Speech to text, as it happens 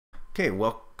Okay,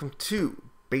 welcome to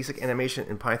Basic Animation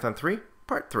in Python 3,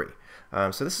 Part 3.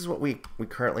 So this is what we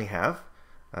currently have.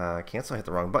 Cancel, I hit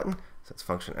the wrong button. So it's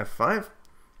function F5.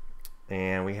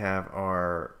 And we have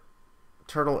our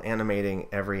turtle animating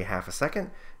every half a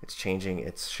second. It's changing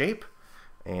its shape.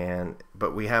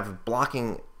 But we have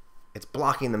blocking, it's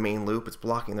blocking the main loop. It's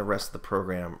blocking the rest of the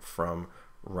program from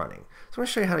running. So I'm going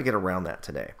to show you how to get around that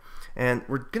today. And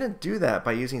we're going to do that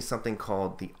by using something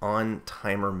called the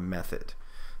ontimer method.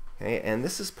 Okay, and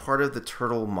this is part of the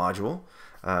turtle module.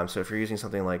 So if you're using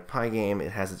something like Pygame, it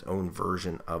has its own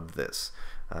version of this.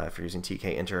 If you're using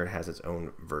tkinter, it has its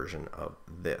own version of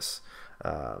this.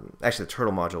 Actually, the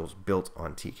turtle module is built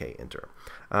on tkinter.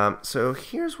 So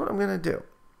here's what I'm going to do.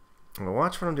 I'm going to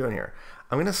watch what I'm doing here.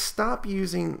 I'm going to stop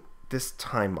using this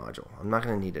time module. I'm not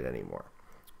going to need it anymore.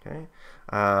 Okay.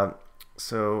 Well,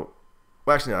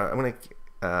 actually, no. I'm going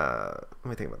to let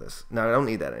me think about this. No, I don't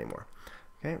need that anymore.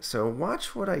 Okay, so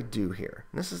watch what I do here.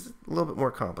 And this is a little bit more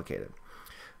complicated.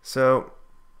 So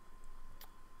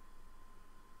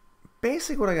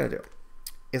basically what I got to do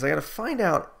is I got to find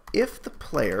out if the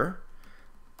player,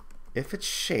 if its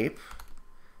shape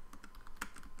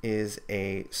is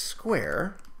a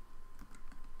square,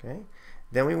 okay,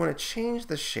 then we want to change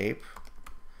the shape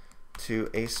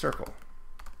to a circle.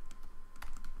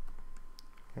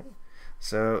 Okay.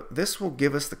 So this will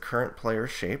give us the current player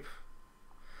shape,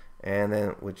 and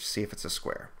then we'll see if it's a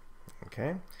square.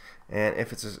 Okay, and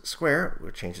if it's a square, we'll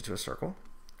change it to a circle.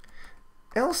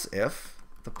 Else if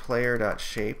the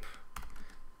player.shape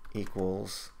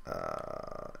equals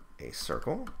a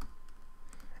circle.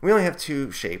 We only have two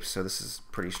shapes, so this is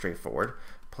pretty straightforward.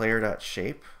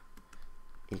 Player.shape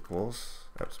equals,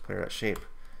 player.shape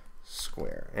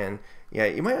square. And yeah,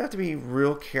 you might have to be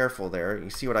real careful there. You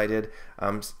see what I did?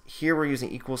 Here we're using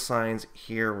equal signs.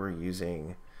 Here we're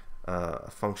using a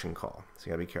function call. So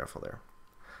you gotta be careful there.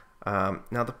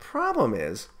 Now the problem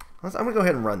is, I'm gonna go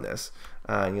ahead and run this,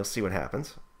 and you'll see what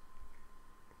happens.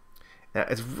 Now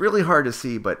it's really hard to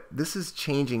see, but this is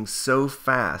changing so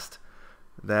fast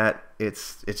that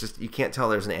it's just, you can't tell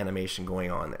there's an animation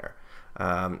going on there.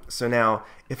 So now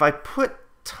if I put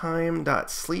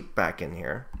time.sleep back in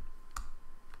here,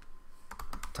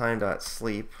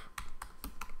 time.sleep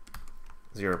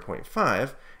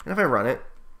 0.5, and if I run it,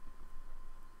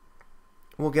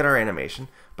 we'll get our animation.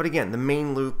 But again, the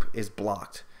main loop is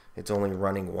blocked. It's only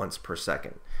running once per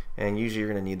second. And usually you're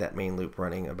going to need that main loop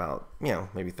running about,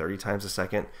 maybe 30 times a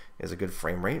second is a good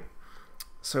frame rate.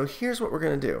 So here's what we're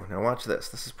going to do. Now watch this.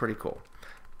 This is pretty cool.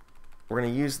 We're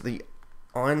going to use the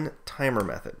ontimer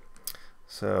method.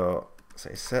 So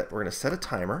we're going to set a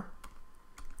timer.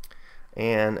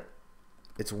 And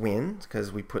it's win,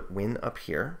 because we put win up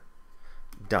here,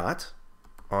 dot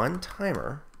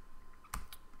ontimer.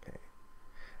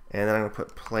 And then I'm going to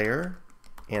put player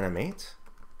animate,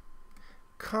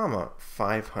 comma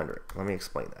 500. Let me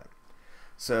explain that.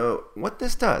 So what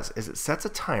this does is it sets a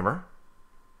timer,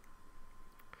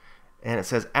 and it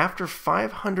says after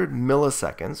 500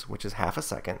 milliseconds, which is half a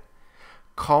second,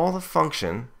 call the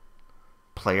function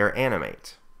player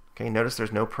animate. Okay, notice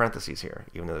there's no parentheses here,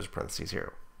 even though there's parentheses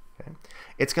here. Okay,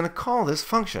 it's going to call this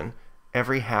function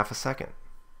every half a second.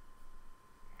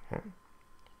 Okay.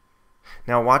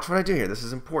 Now watch what I do here. This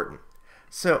is important.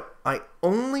 So I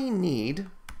only need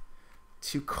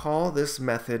to call this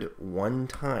method one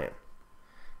time.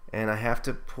 And I have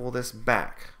to pull this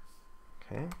back.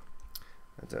 Okay?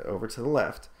 Over to the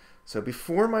left. So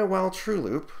before my while true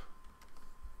loop,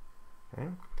 okay,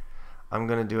 I'm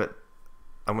going to do it.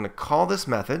 I'm going to call this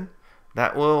method.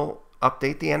 That will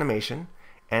update the animation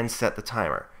and set the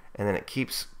timer. And then it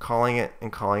keeps calling it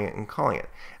and calling it and calling it.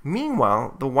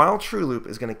 Meanwhile, the while true loop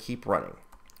is going to keep running.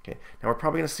 Okay. Now we're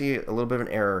probably going to see a little bit of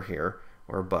an error here,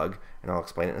 or a bug, and I'll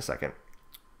explain it in a second.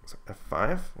 So F5,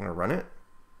 I'm going to run it.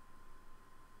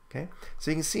 Okay. So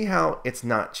you can see how it's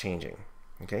not changing.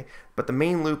 Okay. But the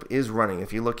main loop is running.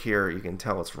 If you look here, you can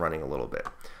tell it's running a little bit.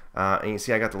 And you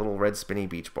see I got the little red spinny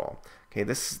beach ball. Okay.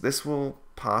 This will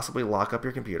possibly lock up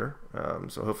your computer.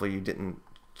 So hopefully you didn't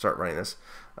start running this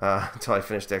until I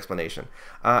finish the explanation.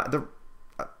 The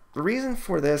reason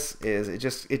for this is it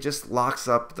just locks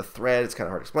up the thread. It's kind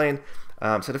of hard to explain.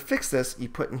 So to fix this, you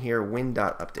put in here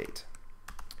win.update,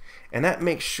 and that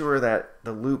makes sure that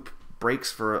the loop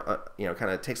breaks for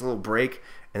kind of takes a little break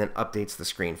and then updates the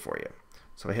screen for you.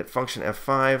 So I hit function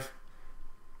F5.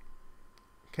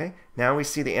 Okay, now we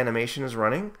see the animation is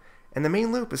running, and the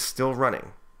main loop is still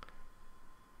running.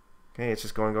 Okay, it's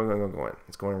just going.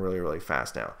 It's going really, really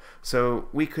fast now. So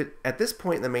we could, at this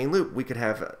point in the main loop, we could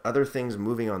have other things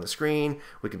moving on the screen.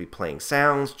 We could be playing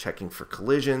sounds, checking for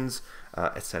collisions,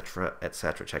 etc.,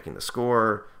 etc., checking the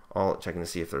score, all checking to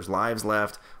see if there's lives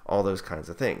left, all those kinds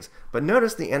of things. But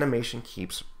notice the animation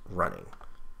keeps running.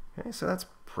 Okay, so that's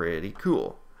pretty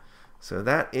cool. So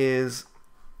that is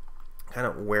kind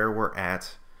of where we're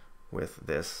at with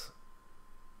this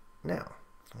now.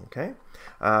 Okay,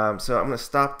 so I'm going to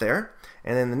stop there,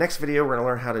 and in the next video we're going to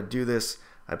learn how to do this.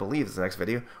 I believe it's the next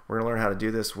video. We're going to learn how to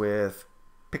do this with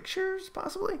pictures,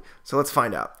 possibly. So let's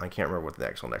find out. I can't remember what the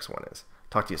actual next one is.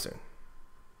 Talk to you soon.